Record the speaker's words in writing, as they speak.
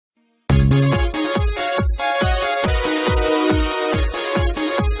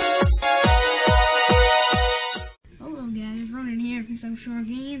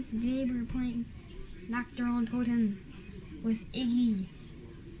guys, today we're playing Nacht Untoten with Iggy.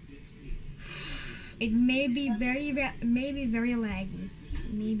 It may be very laggy. Maybe very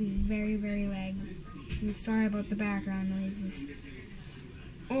laggy. I'm sorry about the background noises.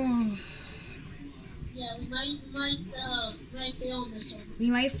 Oh. Yeah, we might fail on this one.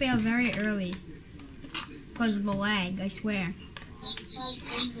 We might fail very early. Because of the lag, I swear. Let's try to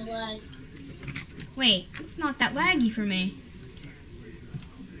bring the lag. Wait, it's not that laggy for me.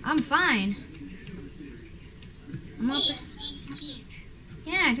 I'm fine. I'm not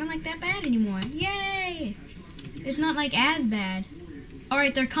yeah, it's not like that bad anymore. Yay! It's not like as bad.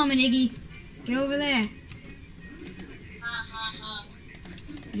 Alright, they're coming, Iggy. Get over there.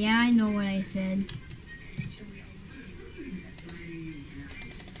 Yeah, I know what I said.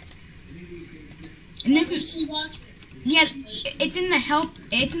 And this is, yeah, it's in the help.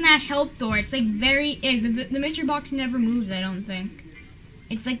 It's in that help door. It's like the mystery box never moves. I don't think.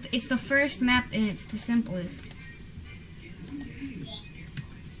 It's like it's the first map and it's the simplest.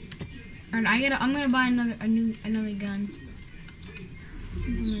 Alright, I'm gonna buy another gun.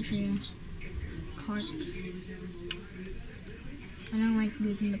 I'm gonna try a cart. I don't like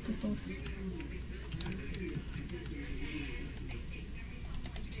using the pistols.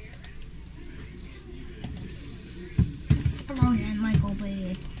 Explosion, Michael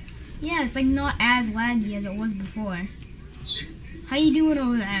Bay. Yeah, it's like not as laggy as it was before. How you doing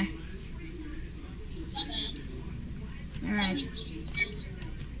over there? Alright.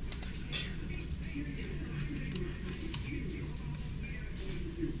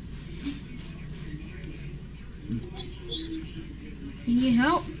 You need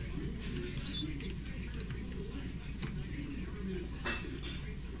help?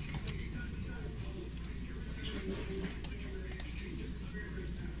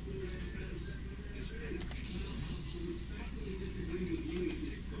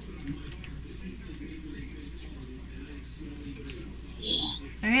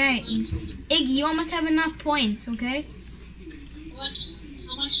 Alright. Iggy, you almost have enough points, okay? How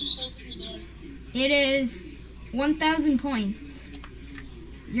much is open the door? It is 1,000 points.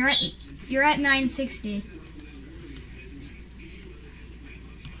 You're at 960.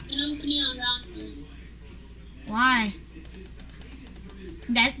 I'm opening on round 3. Why?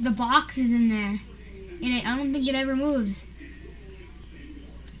 The box is in there. And I don't think it ever moves.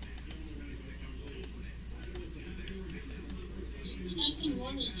 Protecting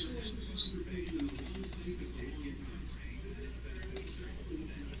 1 is 2 windows.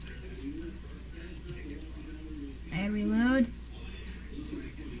 I reload.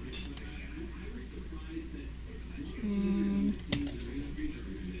 And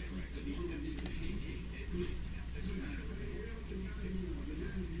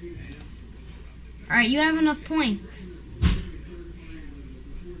alright, you have enough points.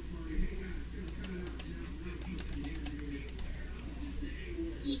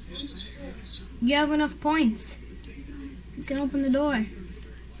 You have enough points. You can open the door.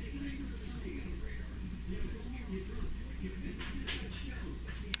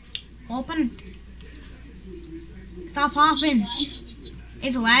 Open. Stop hopping.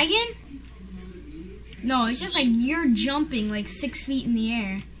 It's lagging? No, it's just like you're jumping like 6 feet in the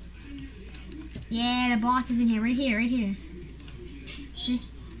air. Yeah, the box is in here. Right here.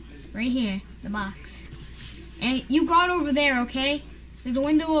 Right here. The box. And you got over there, okay? There's a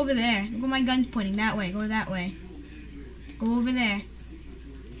window over there. Look where my gun's pointing. That way. Go that way. Go over there.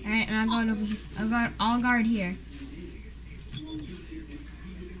 Alright, and I'll guard over here. I'll guard here.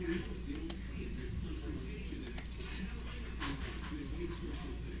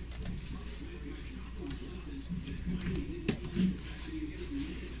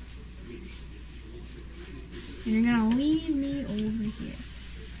 And you're gonna leave me over here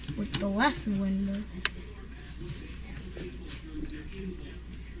with the less windows.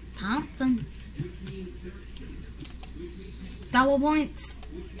 Thompson. Double points.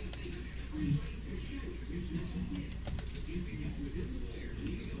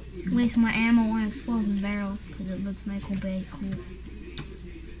 Waste my ammo on exploding barrel because it looks Michael Bay cool.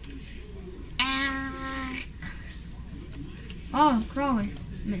 Ah. Oh, crawler.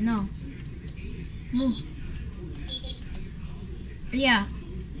 No. Move. Yeah.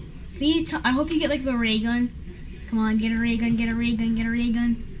 Please, I hope you get like the ray gun. Come on, get a ray gun, get a ray gun, get a ray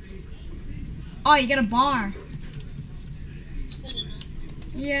gun. Oh, you got a bar.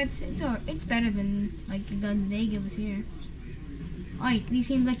 Yeah, it's better than like the guns they give us here. Oh, at least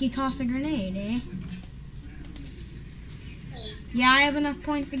seems like you tossed a grenade, eh? Yeah, I have enough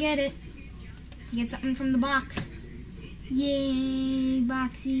points to get it. Get something from the box. Yay,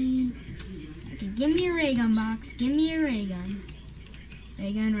 boxy. Okay, give me a ray gun box. Give me a ray gun.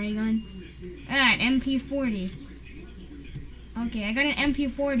 Ray gun, ray gun. Alright, MP40. Okay, I got an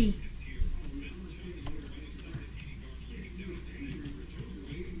MP40.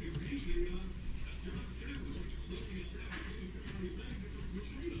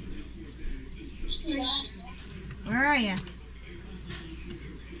 Where are ya?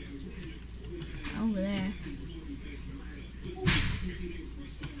 Over there.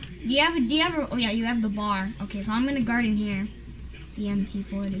 Do you have a, oh yeah, you have the bar. Okay, so I'm gonna guard in here. The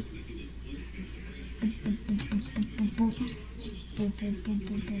MP40.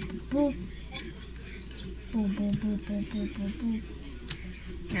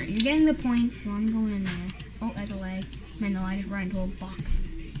 Alright, you're getting the points, so I'm going in there. Oh, that's a lag. Man, no, I just ran into a box.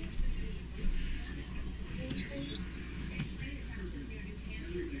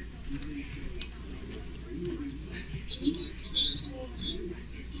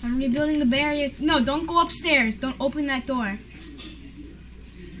 I'm rebuilding the barrier. No, don't go upstairs. Don't open that door.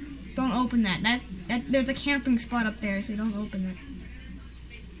 Don't open that. That there's a camping spot up there, so don't open it.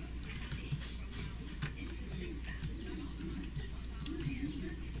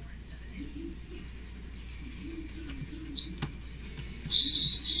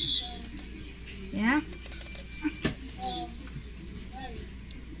 Yeah?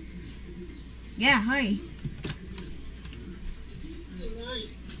 Yeah, hi.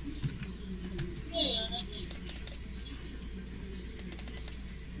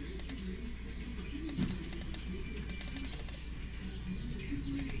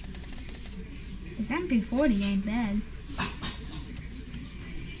 This MP40 ain't bad.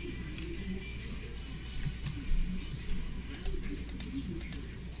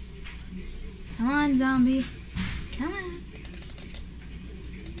 Come on, zombie. Come on.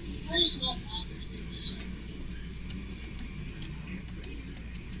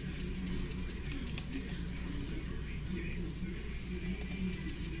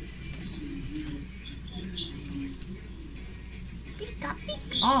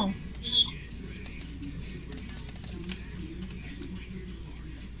 Oh.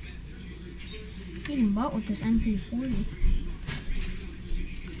 Getting butt with this MP40.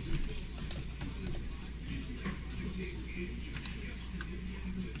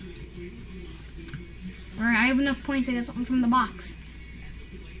 Alright, I have enough points to get something from the box.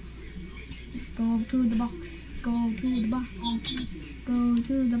 Go to the box. Go to the box. Go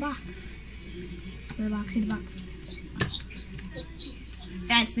to the box. To the box, to the box.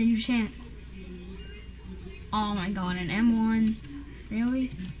 That's the new chant. Oh my god, an M1.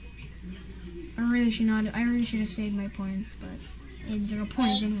 Really? I really should have saved my points, but it's 0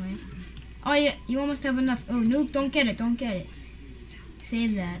 points anyway. Oh yeah, you almost have enough. Oh, Nuke, don't get it, don't get it.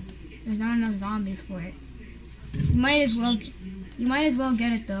 Save that. There's not enough zombies for it. You might as well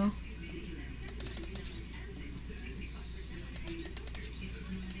get it though.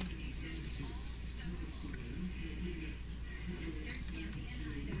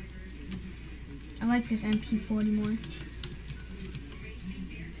 I like this MP40 more.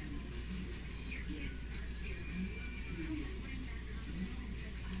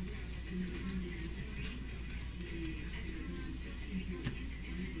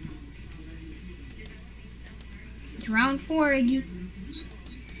 It's round 4, Iggy.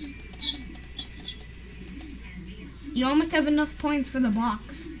 You almost have enough points for the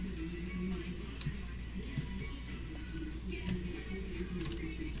box.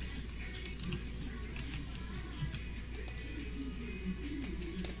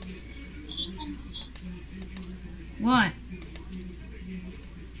 What?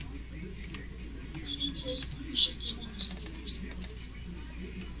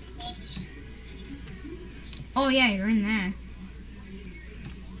 Oh yeah, you're in there.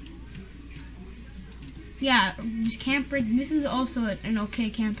 Yeah, just camp right. This is also an okay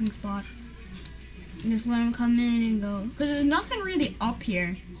camping spot. Just let them come in and go. Because there's nothing really up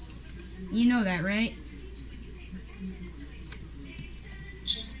here. You know that, right?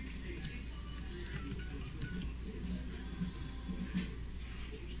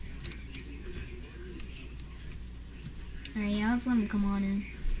 Alright, yeah, let's let him come on in.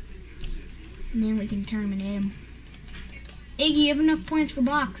 And then we can terminate him. Iggy, you have enough points for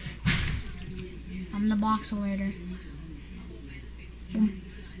box. I'm the box later. Boom.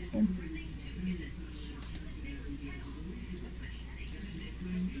 Boom.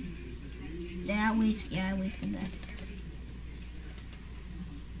 I wasted that.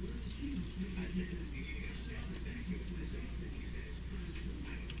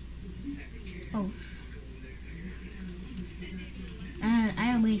 Oh.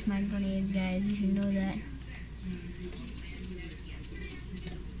 I waste my grenades, guys. You should know that.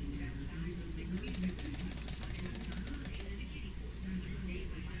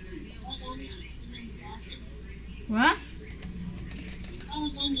 What?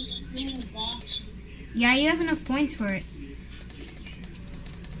 I'm going to bring in the box. Yeah, you have enough points for it.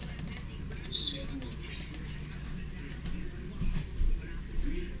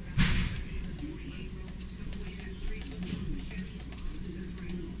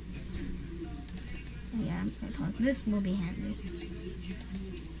 Yeah, I'm gonna talk. This will be handy.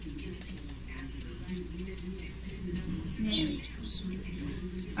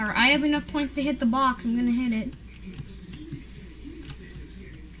 Alright, I have enough points to hit the box. I'm gonna hit it.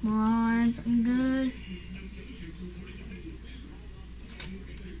 Come on, something good.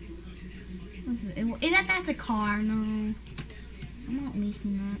 What's this? Is that's a car? No. I'm not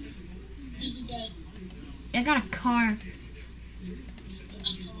leasing that. Did you get I got a car. a car?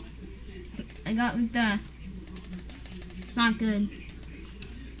 I got the... It's not good.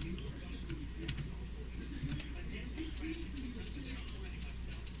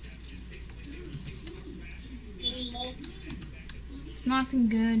 Any low? It's nothing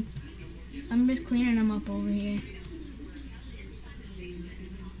good. I'm just cleaning them up over here.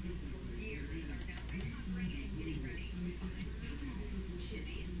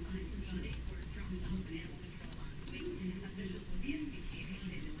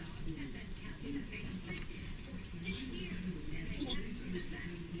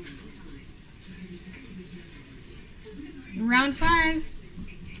 Round 5.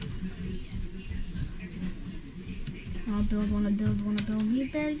 I'll build, wanna build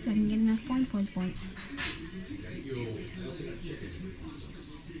these berries so I can get enough points. Points. Points.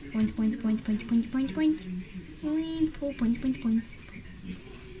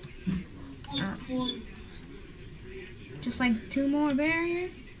 Just like 2 more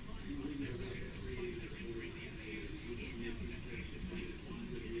barriers.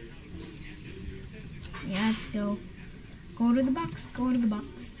 Yeah, let's go. Go to the box. Go to the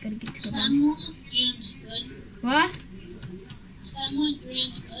box. Gotta get to the box. Grand's good. What? M1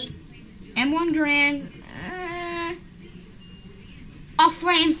 Grand's good. M1 Grand. A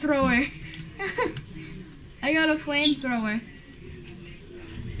flamethrower. I got a flamethrower.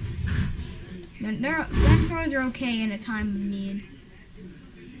 Flamethrowers are okay in a time of need.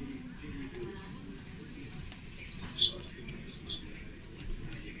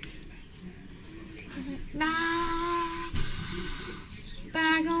 Nah.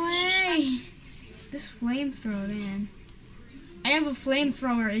 Back away. This flamethrower, man. I have a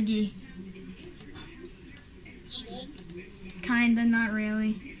flamethrower, Iggy. Kinda, not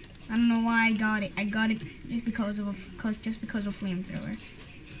really. I don't know why I got it. I got it just because of flamethrower.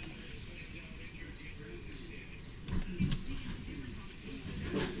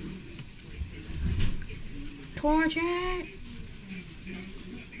 Torch it.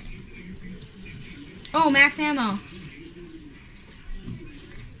 Oh, max ammo.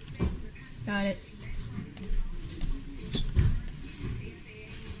 Got it.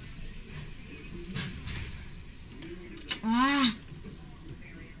 Ah.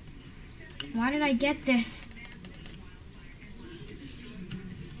 Why did I get this?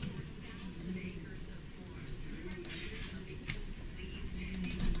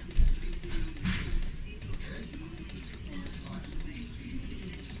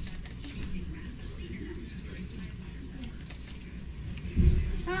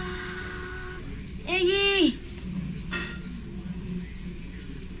 Iggy!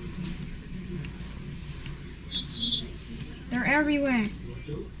 They're everywhere.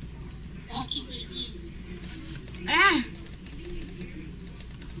 Ah!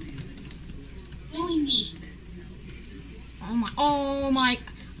 Oh my,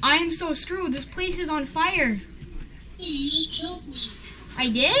 I'm so screwed. This place is on fire. Dude, you just killed me. I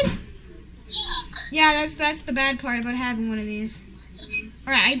did? Yeah. Yeah, that's the bad part about having one of these.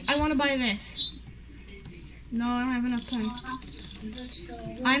 Alright, I want to buy this. No, I don't have enough points. Let's go.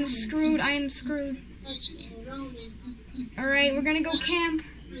 I'm screwed. I am screwed. Let's go. Alright, we're gonna go camp.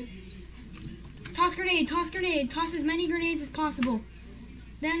 Toss grenade, toss grenade. Toss as many grenades as possible.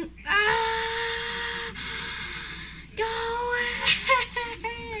 Then, go away!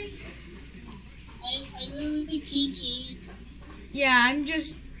 I literally can't see. Yeah, I'm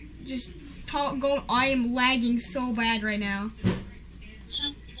just go. I am lagging so bad right now. It's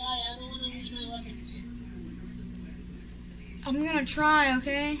time to die. I don't want to lose my weapons. I'm gonna try,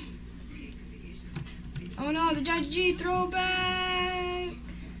 okay? Oh no, the Judge G throwback!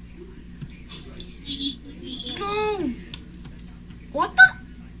 Go! What the?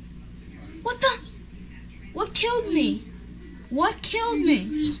 What the? What killed me? What killed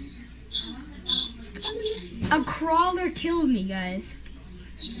me? A crawler killed me, guys.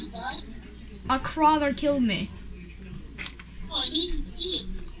 A crawler killed me. Oh, I need to eat.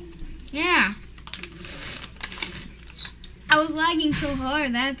 Yeah. I was lagging so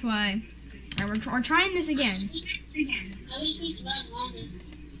hard, that's why. Alright, we're trying this again. At least we survived longer.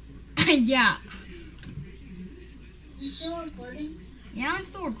 Yeah. You still recording? Yeah, I'm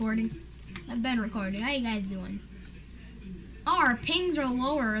still recording. I've been recording. How you guys doing? Oh, our pings are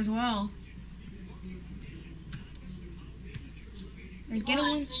lower as well. Right, get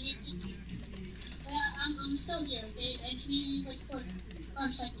away. I need to... I'm still here, okay? I just need like for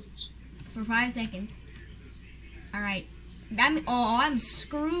 5 seconds. For 5 seconds. Alright. Oh, I'm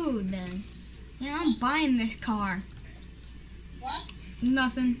screwed then. Yeah, I'm buying this car. What?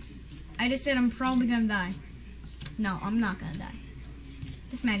 Nothing. I just said I'm probably gonna die. No, I'm not gonna die.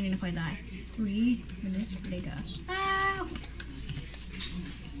 Just imagine if I die. 3 minutes later. Ow!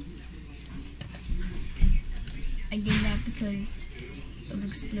 I did that because of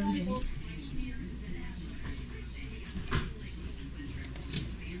explosion.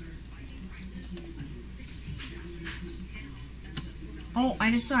 Oh,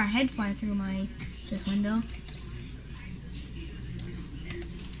 I just saw a head fly through this window.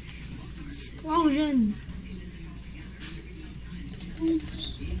 Explosion! Ooh.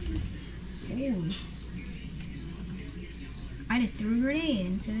 I just threw a grenade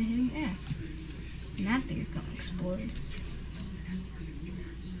instead of hitting F. And that thing's gonna explode.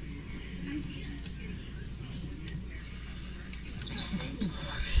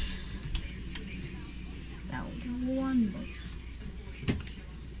 That was wonderful.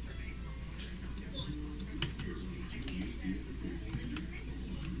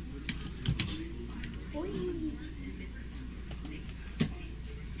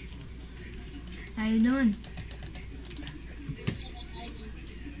 How you doing?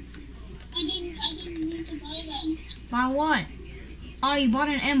 I didn't mean to buy that. Buy what? Oh, you bought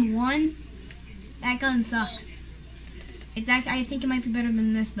an M1? That gun sucks. It's actually, I think it might be better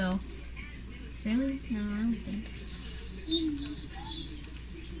than this though. Really? No, I don't think. I didn't mean to buy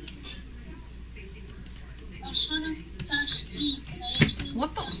it. I was trying to press G, but I actually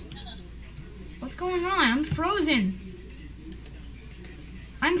What the? pressed F. What's going on? I'm frozen.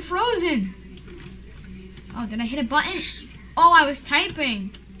 I'm frozen. Oh, did I hit a button? Oh, I was typing.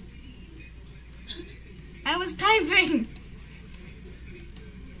 I was typing.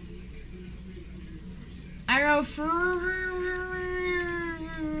 I go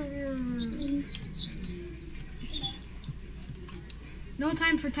No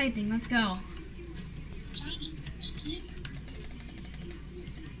time for typing. Let's go.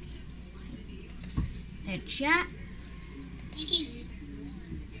 Headshot.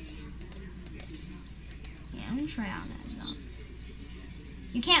 Yeah, I'm gonna try out that though.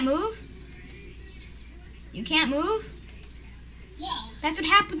 You can't move? You can't move? Yeah. That's what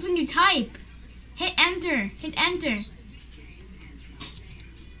happens when you type. Hit enter. Hit enter.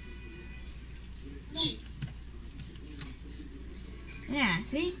 Like, Yeah,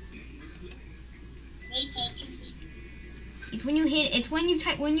 see? right touch something. It's when you hit, it's when you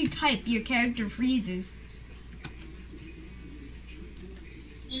type your character freezes.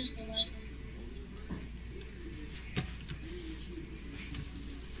 There's the light.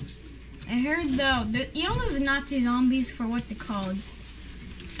 I heard though, you know those Nazi zombies for what's it called?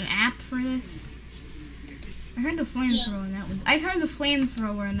 An app for this? I heard the flamethrower in that was. I heard the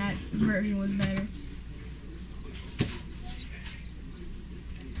flamethrower in that version was better.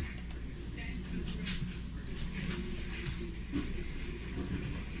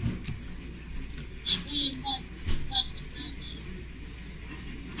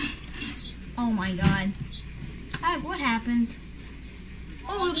 Oh my god. What happened?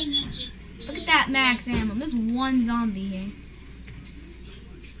 Oh, look at that max ammo. There's one zombie here.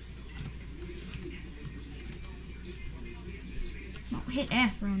 Oh, hit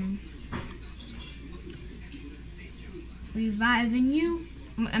F, Ronan. Reviving you.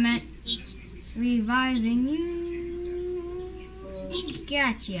 I meant reviving you.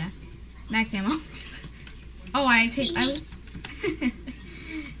 Gotcha. Max ammo. Oh, I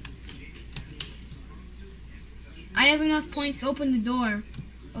have enough points to open the door.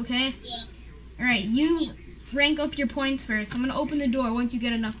 Okay? Yeah. Alright, you rank up your points first. I'm gonna open the door once you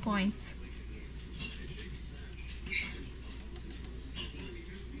get enough points.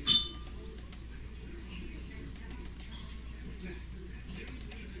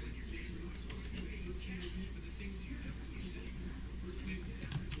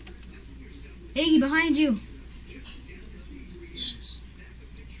 Iggy, behind you. Yes.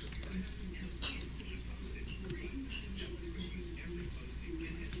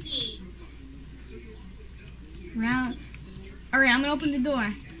 Hey. Round. Alright, I'm gonna open the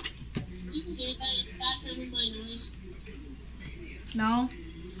door. You can hear that background of my noise. No.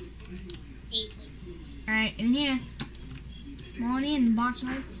 Okay, Alright, in here. Come on in, boss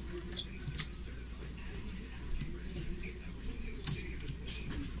mode.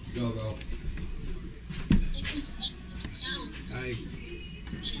 Go. It was sound.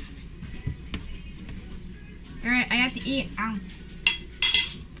 Alright, I have to eat. Ow.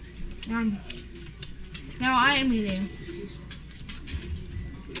 Now I am eating.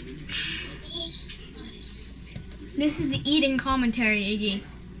 Nice. This is the eating commentary, Iggy.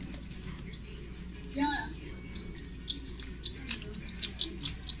 Yeah.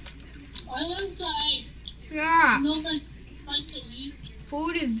 I love that. Yeah. No, like to eat.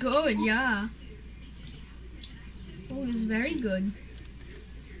 Food is good, yeah. Food is very good.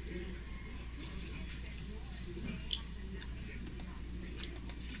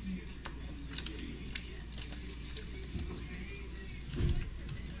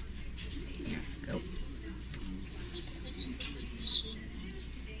 Go.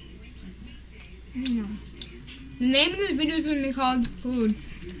 No. The name of this video is going to be called Food.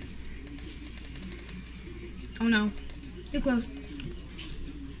 Oh no. Too close.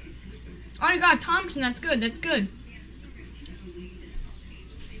 Oh, you got Thompson. That's good. That's good.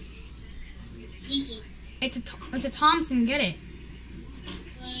 Is it? It's a Thompson. Get it.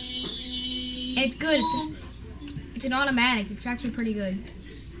 It's good. It's an automatic. It's actually pretty good.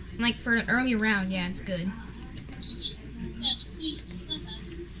 Like for an early round, yeah, it's good. Sweet. Yeah, it's sweet. It's not bad.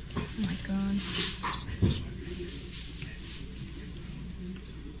 Oh my god.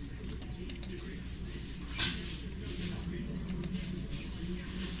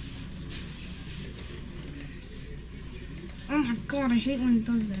 Oh my god, I hate when it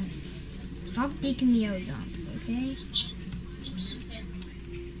does that. Stop taking the O's off, okay? It's okay.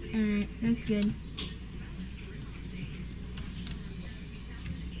 Alright, that's good.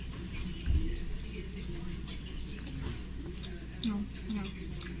 No.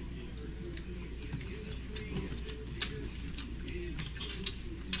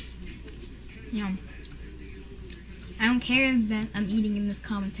 Yum. I don't care that I'm eating in this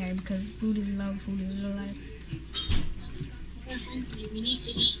commentary because food is love, food is life. We're hungry. We need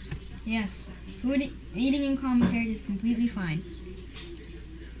to eat. Yes, eating in commentary is completely fine.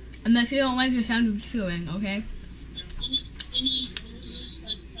 Unless you don't like the sound of chewing, okay? Any noises,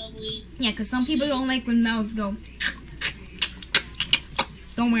 like probably. Yeah, because some people don't like when mouths go.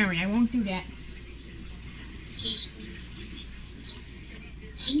 Don't worry, I won't do that. Taste good.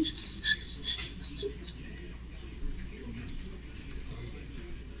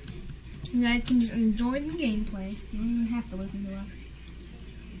 You guys can just enjoy the gameplay. You don't even have to listen to us.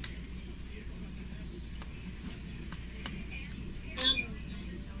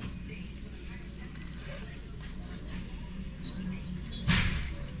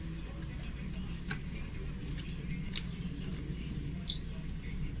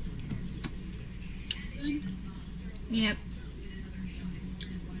 Yep.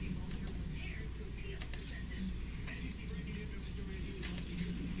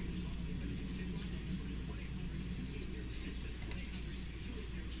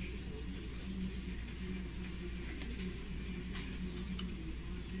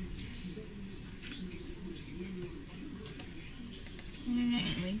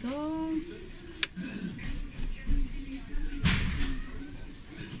 There we go.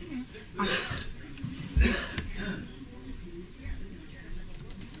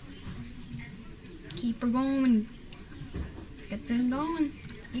 Keep her going. Get this going.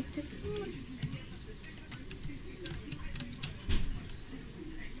 Let's keep this going.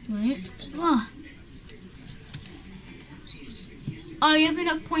 Wait. Oh, you have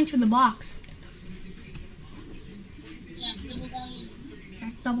enough points for the box. Yeah, double value.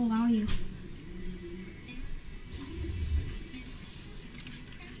 That's double value.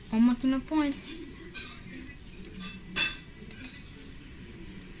 Almost enough points.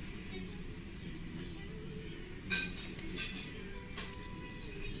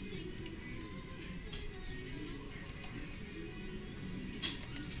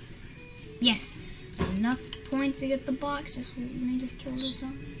 Yes, enough points to get the box. Just let me just kill this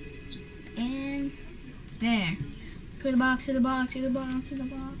up. And there. To the box, to the box, to the box, to the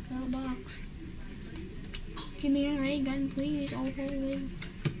box, to the box. Give me a ray gun, please. Oh, holy.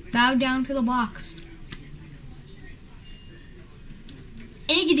 Bow down to the box.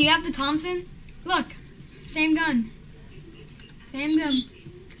 Iggy, do you have the Thompson? Look, same gun. Same gun.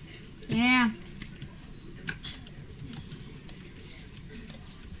 Yeah.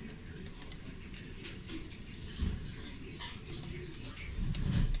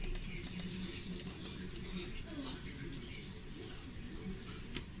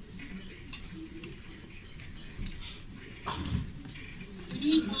 Where do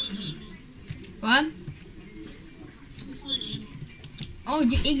you find it? What? Where do you find it? Oh,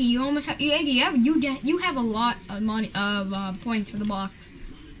 Iggy, you almost have Iggy. You have a lot of money points for the box.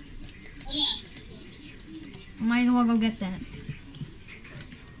 Oh yeah. Might as well go get that.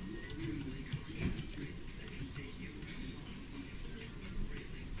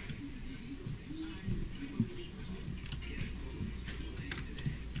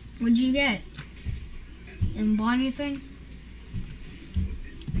 What'd you get? And bought anything?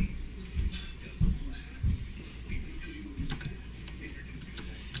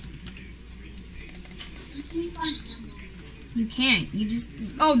 Where can we find ammo? You can't. You just...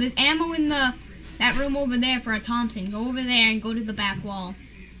 Oh, there's ammo in that room over there for a Thompson. Go over there and go to the back wall.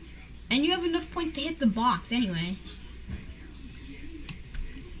 And you have enough points to hit the box anyway.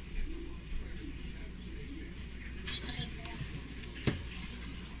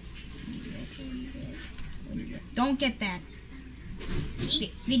 Don't get that.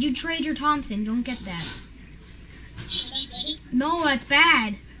 Did you trade your Thompson? Don't get that. Should I get it? No, that's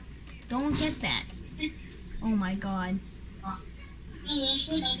bad. Don't get that. Oh my god. No, that's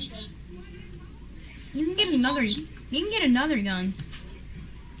for the other gun. You can get another. You can get another gun.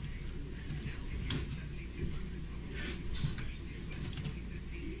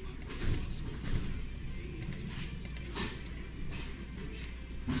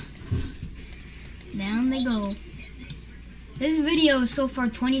 Down they go. This video is so far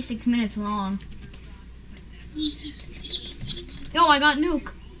 26 minutes long. 26 minutes. Yo, I got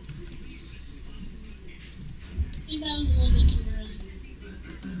nuke. I think that was a little bit too early.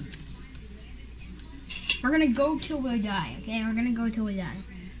 We're gonna go till we die, okay? We're gonna go till we die.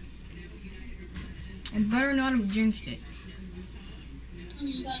 And better not have jinxed it. Oh,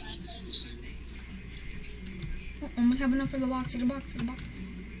 you got that side of the sun. Almost have enough for the box, the box, the box.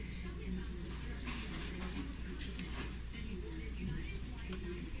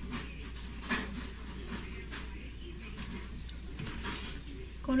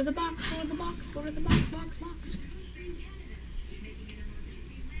 Go to the box, go to the box, go to the box, box.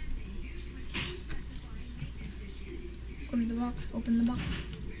 Go to the box, open the box.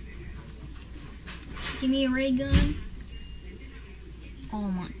 Give me a ray gun.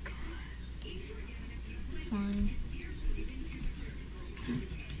 Oh my god. Fine.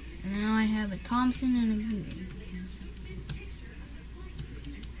 So now I have a Thompson and a Iggy.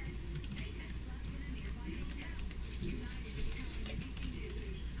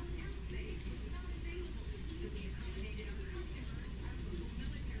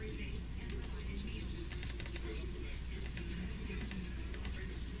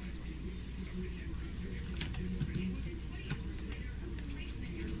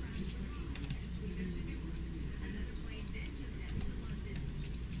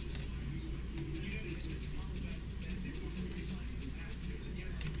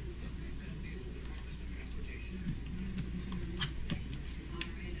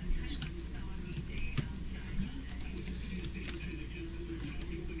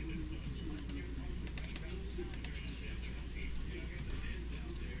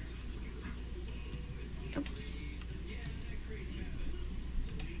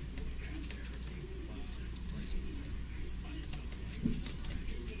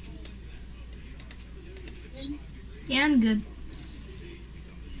 Yeah, I'm good.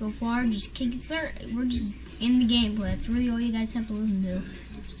 So far, just kick it, sir. We're just in the gameplay. That's really all you guys have to listen to.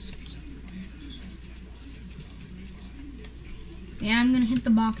 Yeah, I'm gonna hit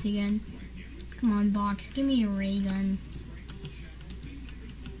the box again. Come on, box. Give me a ray gun.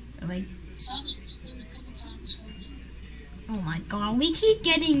 Like, oh my god, we keep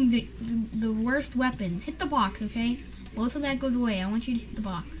getting the worst weapons. Hit the box, okay? Most of that goes away. I want you to hit the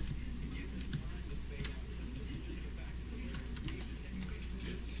box.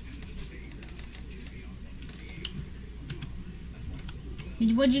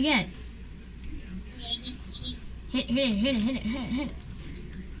 What'd you get? Hit it.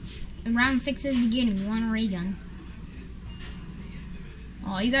 Round 6 is beginning. You want a ray gun.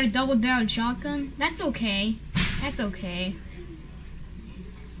 Oh, you got a double-barreled shotgun? That's okay. That's okay.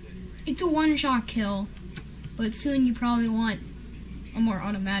 It's a one-shot kill. But soon you probably want a more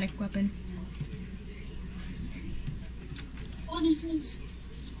automatic weapon. What is this?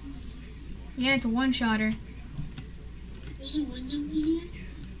 Yeah, it's a one-shotter. There's a window in here?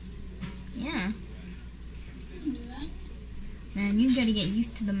 Yeah. I didn't know that. Man, you gotta get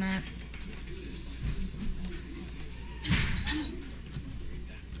used to the map.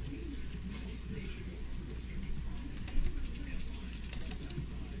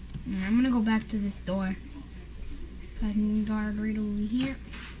 I'm gonna go back to this door. So I can guard right over here.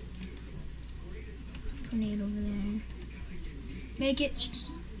 Let's grenade over there. Make it.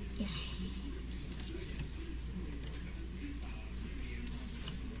 Yeah.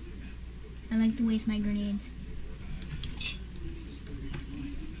 I like to waste my grenades.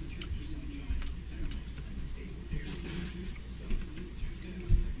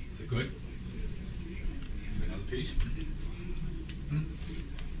 They're good. Another piece? Hmm?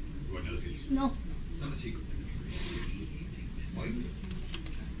 You want another piece? No. It's not a secret. Mine?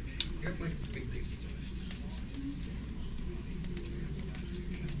 Yep, mine. Big thing.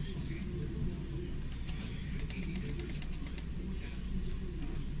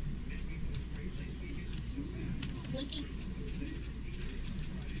 Looking.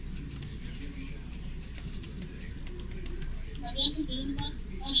 Have you ever known about?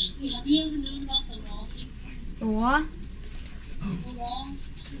 Have you ever known about the wall thing? The what? The wall.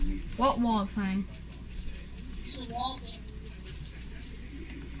 What wall thing? It's a wall there.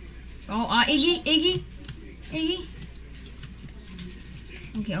 Oh, Iggy?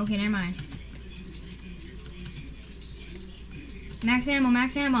 Okay, never mind. Max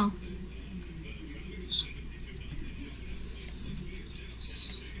ammo.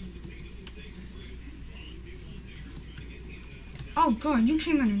 Oh god, you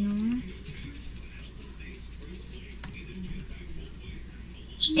came out of nowhere.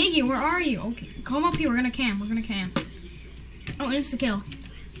 Iggy, where are you? Okay, come up here, we're gonna camp. Oh, insta kill.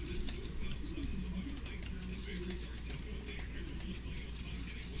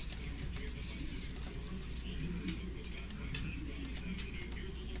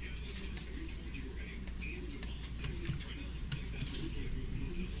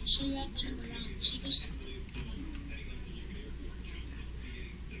 So you have to turn around. See this?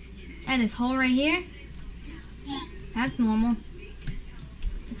 And this hole right here? Yeah. That's normal.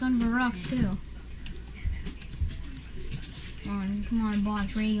 It's under a rock too. Come on,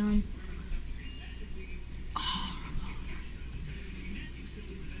 boss, ray gun. Oh.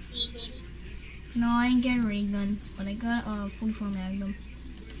 You get it? No, I didn't get a ray gun, but I got a 44 Magnum.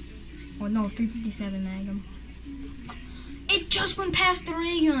 Or no, 357 Magnum. It just went past the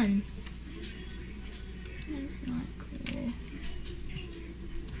ray gun. That's not cool.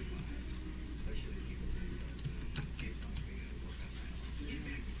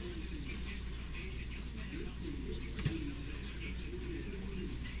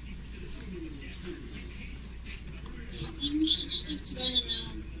 I think we should stick together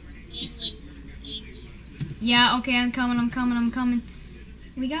now. Game. Yeah, okay, I'm coming.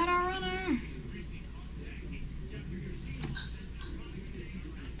 We got our runner.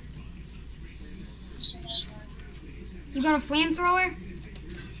 You got a flamethrower?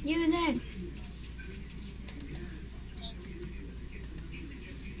 Use it.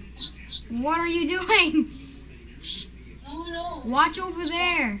 What are you doing? No. Watch over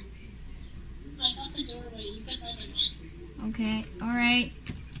there. I got the doorway. You got others. Okay, alright.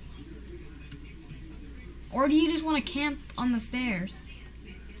 Or do you just want to camp on the stairs?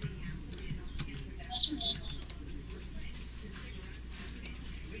 That's what I want.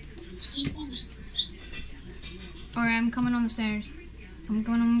 Let's camp on the stairs. Alright, I'm coming on the stairs. I'm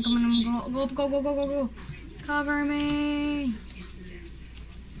coming. Go. Cover me.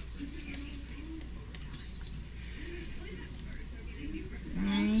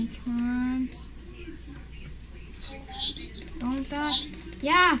 Alright, come on. So Don't die.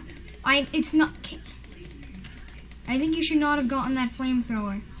 Yeah, it's not. I think you should not have gotten that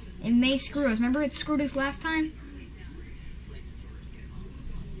flamethrower. It may screw us. Remember it screwed us last time?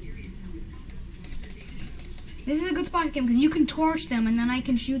 This is a good spot to camp because you can torch them and then I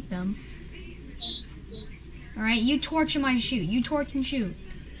can shoot them. Alright, you torch and I shoot. You torch and shoot.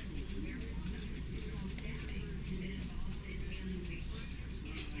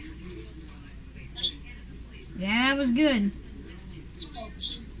 Yeah, that was good. it's called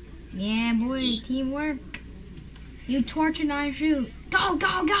team. Yeah, boy, teamwork. You torch and I shoot. Go!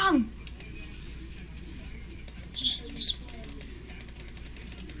 Just for this one.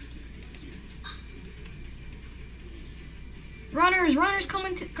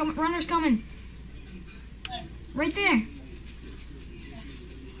 Runners coming. Right there.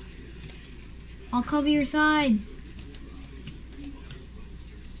 I'll cover your side.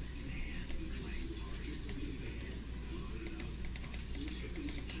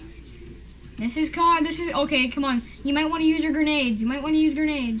 This is okay, come on. You might want to use your grenades.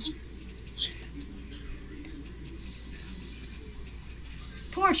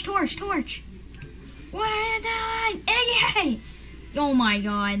 Torch. What are you doing? Iggy! Oh my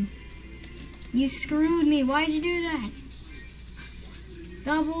god. You screwed me. Why'd you do that?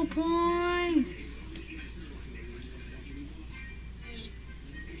 Double points.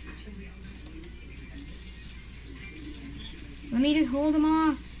 Let me just hold him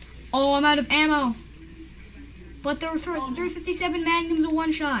off. Oh, I'm out of ammo. But the 357 Magnum's a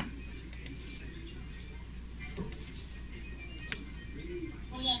one shot.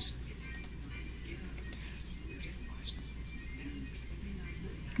 yes.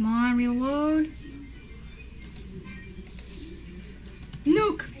 Come on, reload.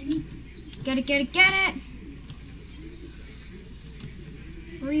 Nuke! Get it, get it, get it!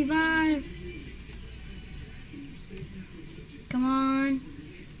 Revive! Come on.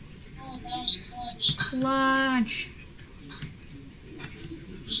 Oh, that was clutch. Clutch.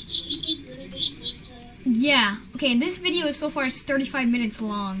 Should we get rid of this blinker? Yeah. Okay, this video is so far 35 minutes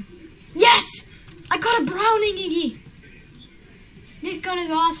long. Yes! I got a Browning, Iggy! This gun is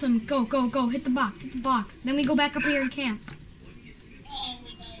awesome. Go, go, go. Hit the box, hit the box. Then we go back up here and camp. Oh,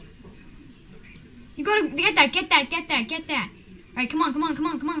 we died. You gotta get that, get that, get that, get that. Alright, come on, come on, come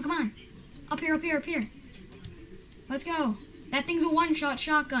on, come on, come on. Up here, up here, up here. Let's go. That thing's a one-shot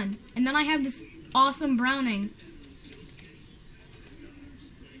shotgun. And then I have this awesome Browning.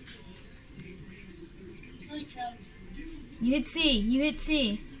 Holy crap. You hit C, you hit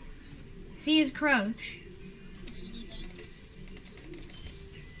C. C is crouch. Let's do that.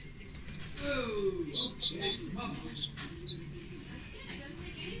 Whoa. Oh, okay. Mama.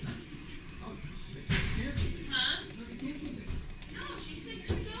 Huh? No, she said she's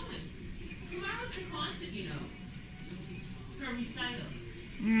going. Tomorrow's the concert, you know. Her recital.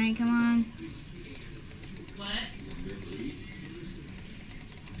 Alright, come on. What?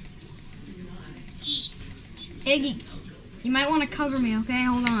 Jeez. Iggy, you might want to cover me, okay?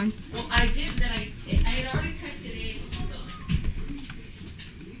 Hold on. Well, I did, then I had already texted Abe.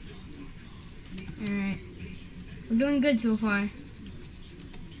 Alright. We're doing good so far.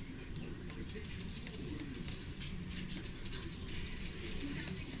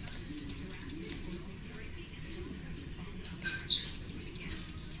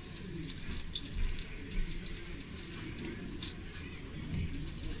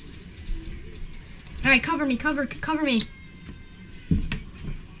 Alright, cover me, cover me.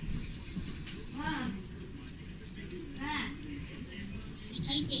 You're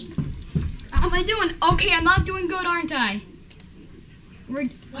typing. How am I doing? Okay, I'm not doing good, aren't I?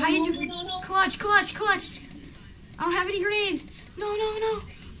 How you do? No. Clutch, clutch, clutch. I don't have any grenades. No, no, no.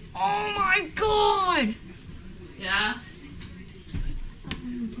 Oh my god. Yeah?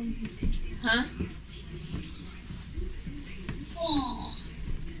 Huh? Oh.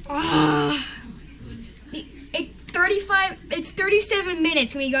 Ah. It's 37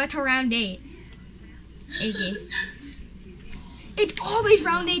 minutes and we got to round 8. Iggy. It's always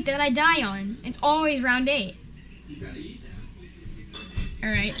round 8 that I die on. It's always round 8. You gotta eat now.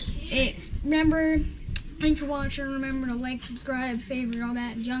 Alright. Remember, thanks for watching. Remember to like, subscribe, favorite, all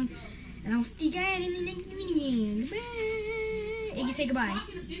that junk. And I'll see you guys in the next video. Goodbye. Iggy, say goodbye.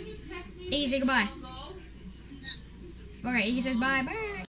 Iggy, say goodbye. Alright, Iggy says bye. Bye.